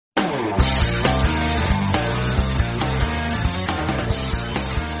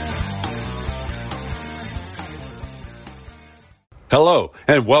Hello,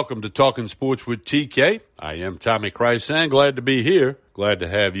 and welcome to Talking Sports with TK. I am Tommy Krysan. Glad to be here. Glad to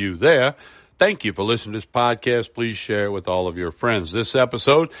have you there. Thank you for listening to this podcast. Please share it with all of your friends. This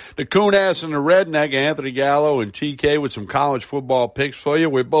episode, the Coon Ass and the Redneck, Anthony Gallo and TK with some college football picks for you.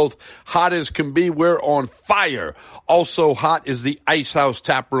 We're both hot as can be. We're on fire. Also hot is the Ice House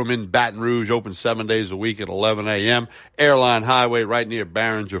Tap Room in Baton Rouge, open 7 days a week at 11 a.m. Airline Highway right near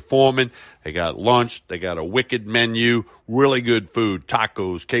Barringer Foreman. They got lunch. They got a wicked menu, really good food,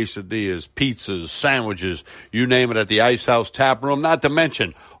 tacos, quesadillas, pizzas, sandwiches, you name it at the Ice House Tap Room. Not to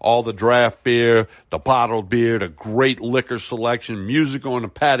mention all the draft beer, the bottled beer, the great liquor selection, music on the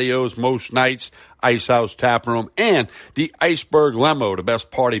patios most nights, Ice House Tap Room, and the Iceberg Limo, the best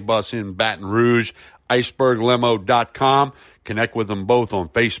party bus in Baton Rouge, iceberglimo.com. Connect with them both on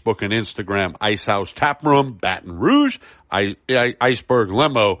Facebook and Instagram, Ice House Tap Room, Baton Rouge, Iceberg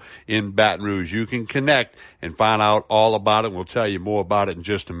Limo in Baton Rouge. You can connect and find out all about it. We'll tell you more about it in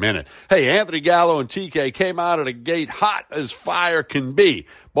just a minute. Hey, Anthony Gallo and TK came out of the gate hot as fire can be.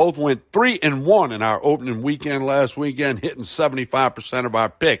 Both went 3-1 in our opening weekend last weekend, hitting 75% of our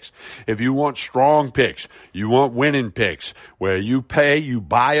picks. If you want strong picks, you want winning picks, where you pay, you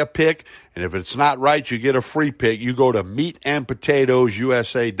buy a pick, and if it's not right, you get a free pick. You go to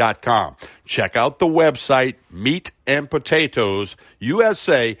meatandpotatoesusa.com. Check out the website,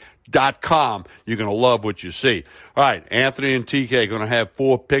 meatandpotatoesusa.com. You're going to love what you see. All right, Anthony and TK are going to have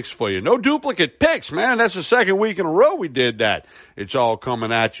 4 picks for you. No duplicate picks, man. That's the second week in a row we did that. It's all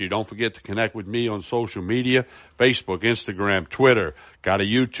coming at you. Don't forget to connect with me on social media, Facebook, Instagram, Twitter. Got a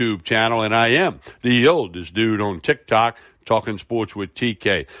YouTube channel, and I am the oldest dude on TikTok. Talking Sports with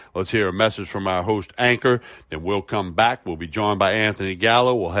TK. Let's hear a message from our host, Anchor. Then we'll come back. We'll be joined by Anthony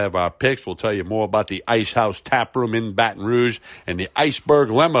Gallo. We'll have our picks. We'll tell you more about the Ice House Tap Room in Baton Rouge and the Iceberg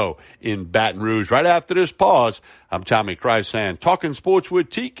Limo in Baton Rouge. Right after this pause, I'm Tommy Krysan. Talking Sports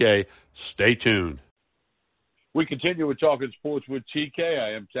with TK. Stay tuned. We continue with Talking Sports with TK.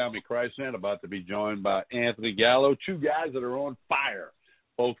 I am Tommy Krysan, about to be joined by Anthony Gallo. Two guys that are on fire.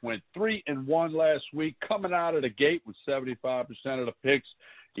 Both went 3-1 last week, coming out of the gate with 75% of the picks.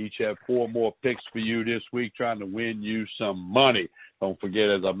 Each have 4 more picks for you this week, trying to win you some money. Don't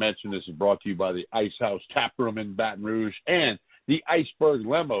forget, as I mentioned, this is brought to you by the Ice House Tap Room in Baton Rouge and the Iceberg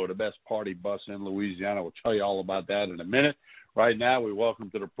Limo, the best party bus in Louisiana. We'll tell you all about that in a minute. Right now, we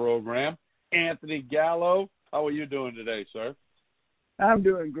welcome to the program Anthony Gallo. How are you doing today, sir? I'm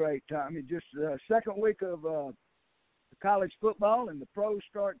doing great, Tommy. Just the second week of college football, and the pros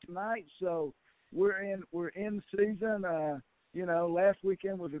start tonight, so we're in season. Last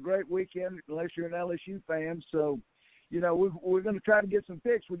weekend was a great weekend, unless you're an LSU fan. So, we're going to try to get some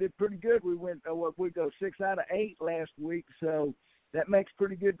picks. We did pretty good. We went 6 out of 8 last week, so that makes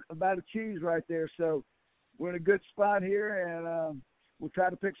pretty good, about a cheese right there. So we're in a good spot here, and we'll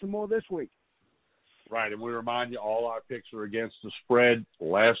try to pick some more this week. Right, and we remind you, all our picks are against the spread.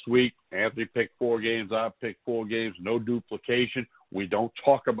 Last week, Anthony picked 4 games. I picked 4 games. No duplication. We don't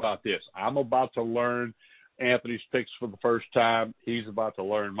talk about this. I'm about to learn Anthony's picks for the first time. He's about to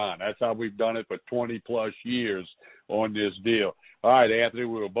learn mine. That's how we've done it for 20-plus years on this deal. All right, Anthony,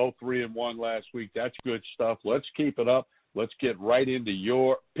 we were both 3-1 last week. That's good stuff. Let's keep it up. Let's get right into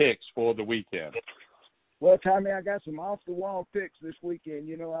your picks for the weekend. Well, Tommy, I got some off-the-wall picks this weekend.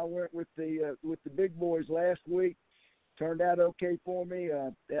 I went with the big boys last week. Turned out okay for me.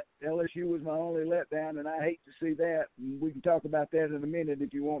 LSU was my only letdown, and I hate to see that. And we can talk about that in a minute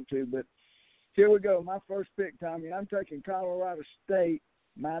if you want to. But here we go. My first pick, Tommy, I'm taking Colorado State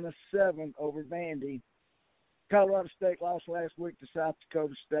 -7 over Vandy. Colorado State lost last week to South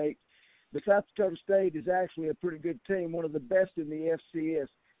Dakota State. But South Dakota State is actually a pretty good team, one of the best in the FCS.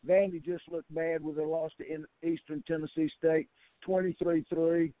 Vandy just looked bad with their loss to Eastern Tennessee State,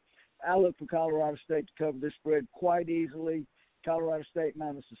 23-3. I look for Colorado State to cover this spread quite easily. Colorado State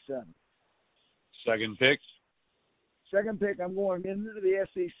 -7. Second pick? Second pick, I'm going into the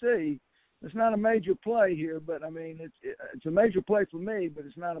SEC. It's not a major play here, but, it's a major play for me, but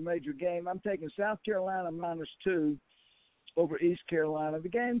it's not a major game. I'm taking South Carolina -2 over East Carolina. The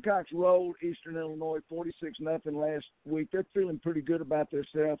Gamecocks rolled Eastern Illinois 46-0 last week. They're feeling pretty good about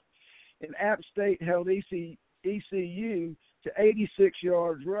themselves. And App State held ECU to 86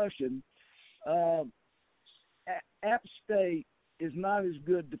 yards rushing. App State is not as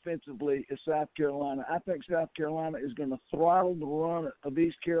good defensively as South Carolina. I think South Carolina is going to throttle the run of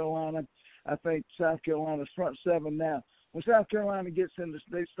East Carolina. I think South Carolina's front 7 now. When South Carolina gets in,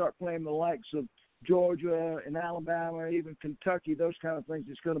 they start playing the likes of Georgia and Alabama, even Kentucky, those kind of things,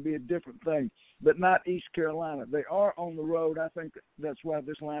 it's going to be a different thing, but not East Carolina. They are on the road. I think that's why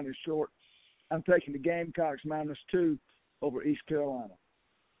this line is short. I'm taking the Gamecocks -2 over East Carolina.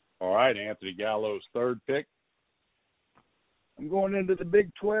 All right, Anthony Gallo's third pick. I'm going into the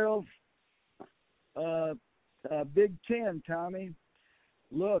Big 12, Big 10, Tommy.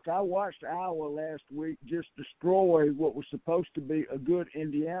 Look, I watched Iowa last week just destroy what was supposed to be a good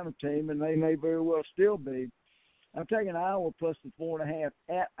Indiana team, and they may very well still be. I'm taking Iowa plus the 4.5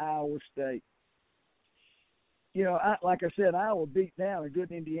 at Iowa State. You know, like I said, Iowa beat down a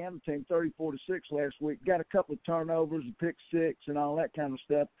good Indiana team 34-6 last week. Got a couple of turnovers, a pick six, and all that kind of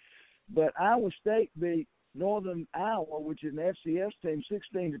stuff. But Iowa State beat Northern Iowa, which is an FCS team,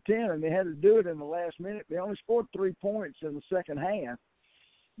 16-10, and they had to do it in the last minute. They only scored 3 points in the second half.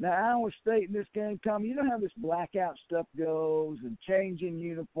 Now, Iowa State in this game, Tom, you know how this blackout stuff goes and changing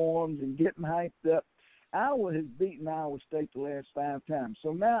uniforms and getting hyped up. Iowa has beaten Iowa State the last 5 times.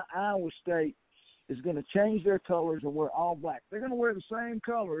 So now Iowa State is going to change their colors and wear all black. They're going to wear the same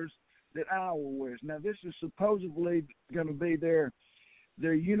colors that Iowa wears. Now, this is supposedly going to be their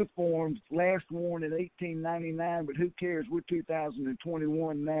uniforms last worn in 1899, but who cares? We're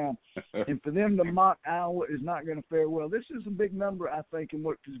 2021 now. And for them to mock Iowa is not going to fare well. This is a big number, I think, in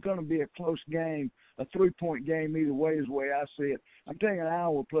what is going to be a close game, a 3-point game either way is the way I see it. I'm taking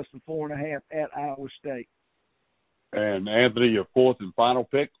Iowa plus the 4.5 at Iowa State. And, Anthony, your fourth and final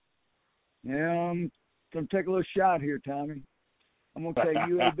pick? Yeah, I'm going to take a little shot here, Tommy. I'm going to take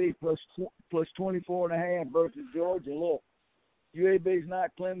UAB plus 24.5 versus Georgia. Look, UAB's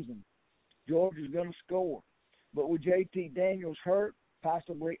not Clemson. Georgia's going to score. But with J.T. Daniels hurt,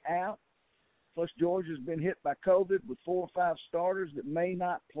 possibly out, plus Georgia's been hit by COVID with 4 or 5 starters that may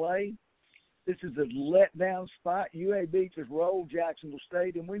not play, this is a letdown spot. UAB just rolled Jacksonville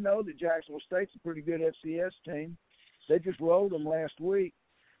State, and we know that Jacksonville State's a pretty good FCS team. They just rolled them last week.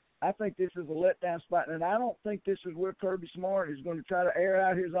 I think this is a letdown spot, and I don't think this is where Kirby Smart is going to try to air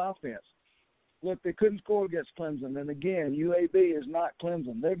out his offense. Look, they couldn't score against Clemson. And, again, UAB is not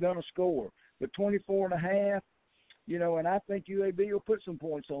Clemson. They're going to score. But 24.5, you know, and I think UAB will put some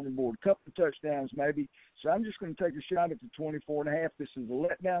points on the board, a couple of touchdowns maybe. So I'm just going to take a shot at the 24.5. This is a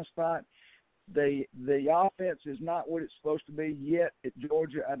letdown spot. The offense is not what it's supposed to be yet at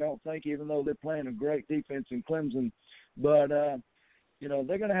Georgia, I don't think, even though they're playing a great defense in Clemson. But, you know,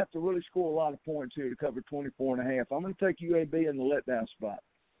 they're going to have to really score a lot of points here to cover 24.5. I'm going to take UAB in the letdown spot.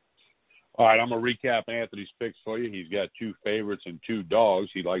 All right, I'm going to recap Anthony's picks for you. He's got 2 favorites and 2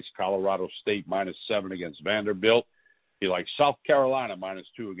 dogs. He likes Colorado State -7 against Vanderbilt. He likes South Carolina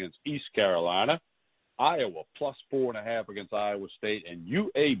 -2 against East Carolina. Iowa +4.5 against Iowa State. And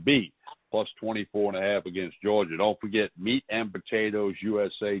UAB +24.5 against Georgia. Don't forget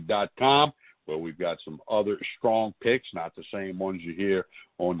meatandpotatoesusa.com, where we've got some other strong picks, not the same ones you hear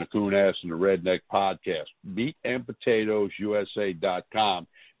on the Coon Ass and the Redneck podcast. meatandpotatoesusa.com.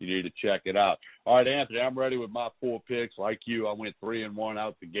 You need to check it out. All right, Anthony, I'm ready with my 4 picks. Like you, I went 3-1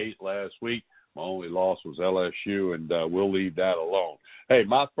 out the gate last week. My only loss was LSU, and we'll leave that alone. Hey,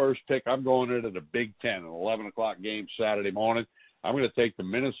 my first pick, I'm going into the Big Ten, an 11 o'clock game Saturday morning. I'm going to take the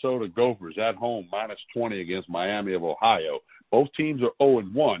Minnesota Gophers at home -20 against Miami of Ohio. Both teams are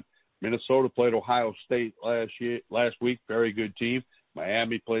 0-1. Minnesota played Ohio State last week, very good team.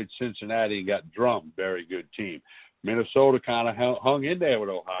 Miami played Cincinnati and got drummed, very good team. Minnesota kind of hung in there with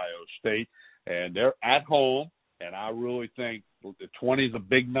Ohio State, and they're at home, and I really think the 20 is a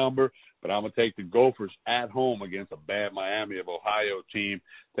big number, but I'm going to take the Gophers at home against a bad Miami of Ohio team,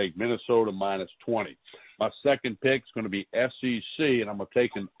 take Minnesota -20. My second pick is going to be SEC, and I'm going to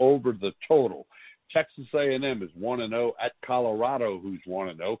take an over the total. Texas A&M is 1-0 at Colorado, who's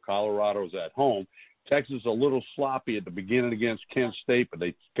 1-0. Colorado's at home. Texas a little sloppy at the beginning against Kent State, but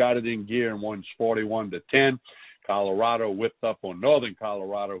they got it in gear and won 41-10. Colorado whipped up on Northern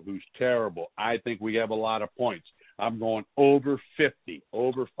Colorado, who's terrible. I think we have a lot of points. I'm going over 50,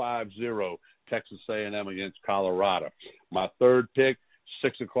 over 50, Texas A&M against Colorado. My third pick,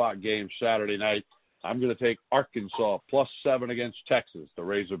 6 o'clock game Saturday night. I'm going to take Arkansas +7 against Texas. The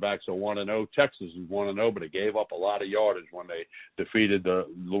Razorbacks are 1-0. Texas is 1-0, but they gave up a lot of yardage when they defeated the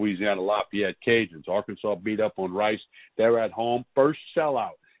Louisiana Lafayette Cajuns. Arkansas beat up on Rice. They're at home. First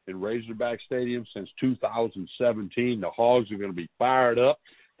sellout in Razorback Stadium since 2017. The Hogs are going to be fired up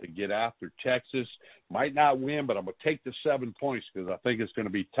to get after Texas. Might not win, but I'm going to take the 7 points because I think it's going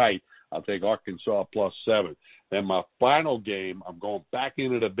to be tight. I'll take Arkansas +7. Then my final game, I'm going back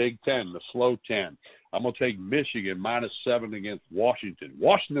into the Big Ten, the slow 10. I'm going to take Michigan -7 against Washington.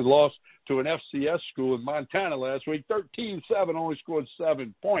 Washington lost to an FCS school in Montana last week, 13-7, only scored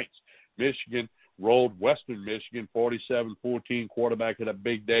 7 points. Michigan rolled Western Michigan 47-14. Quarterback had a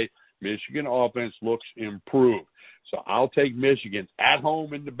big day. Michigan offense looks improved. So I'll take Michigan at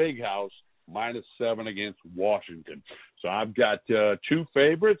home in the Big House -7 against Washington. So I've got two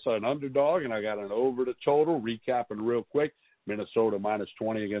favorites, an underdog, and I got an over the total. Recapping real quick, Minnesota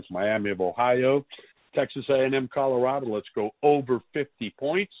 -20 against Miami of Ohio. Texas A&M, Colorado, let's go over 50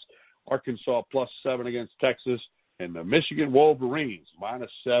 points. Arkansas +7 against Texas. And the Michigan Wolverines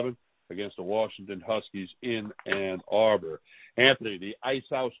 -7 against the Washington Huskies in Ann Arbor. Anthony, the Ice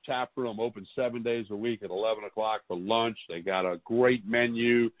House Tap Room open 7 days a week at 11 o'clock for lunch. They got a great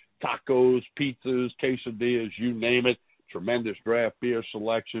menu, tacos, pizzas, quesadillas, you name it. Tremendous draft beer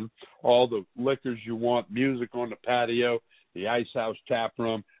selection, all the liquors you want, music on the patio. The Ice House Tap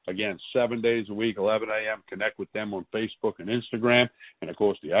Room, again, 7 days a week, 11 a.m. Connect with them on Facebook and Instagram. And, of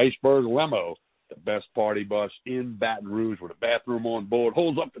course, the Iceberg Limo, the best party bus in Baton Rouge with a bathroom on board,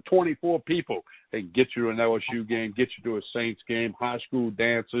 holds up to 24 people. They can get you to an LSU game, get you to a Saints game, high school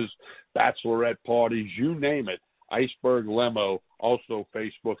dances, bachelorette parties, you name it. Iceberg Limo, also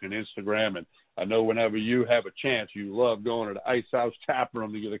Facebook and Instagram. And I know whenever you have a chance, you love going to the Ice House Tap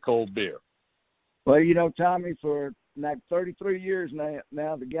Room to get a cold beer. Well, you know, Tommy, for like 33 years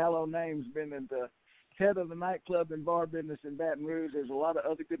now, the Gallo name's been in the head of the nightclub and bar business in Baton Rouge. There's a lot of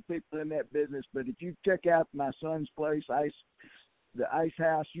other good people in that business, but if you check out my son's place, the Ice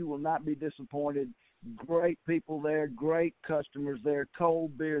House, you will not be disappointed. Great people there, great customers there,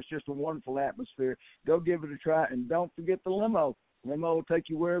 cold beer. It's just a wonderful atmosphere. Go give it a try, and don't forget the limo. Limo will take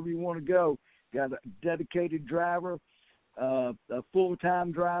you wherever you want to go. Got a dedicated driver, a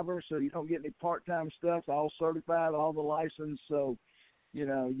full-time driver, so you don't get any part-time stuff, all certified, all the license. So, you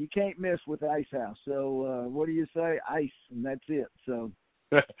know, you can't miss with the Ice House. So what do you say? Ice, and that's it. So,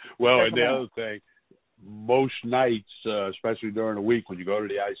 well, and the other thing, most nights, especially during the week when you go to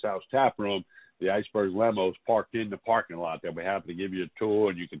the Ice House Tap Room, the Iceberg Limo is parked in the parking lot. They'll be happy to give you a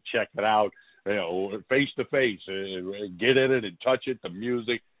tour, and you can check it out, you know, face-to-face. Get in it and touch it, the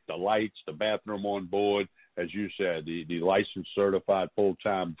music, the lights, the bathroom on board. As you said, the licensed certified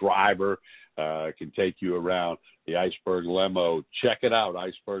full-time driver can take you around the Iceberg Limo. Check it out,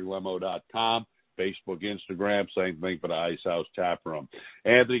 iceberglimo.com. Facebook, Instagram, same thing for the Ice House Tap Room.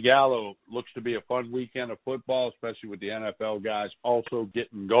 Anthony Gallo, looks to be a fun weekend of football, especially with the NFL guys also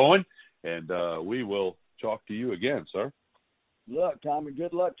getting going. And we will talk to you again, sir. Look, Tommy,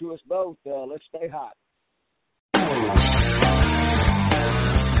 good luck to us both. Let's stay hot.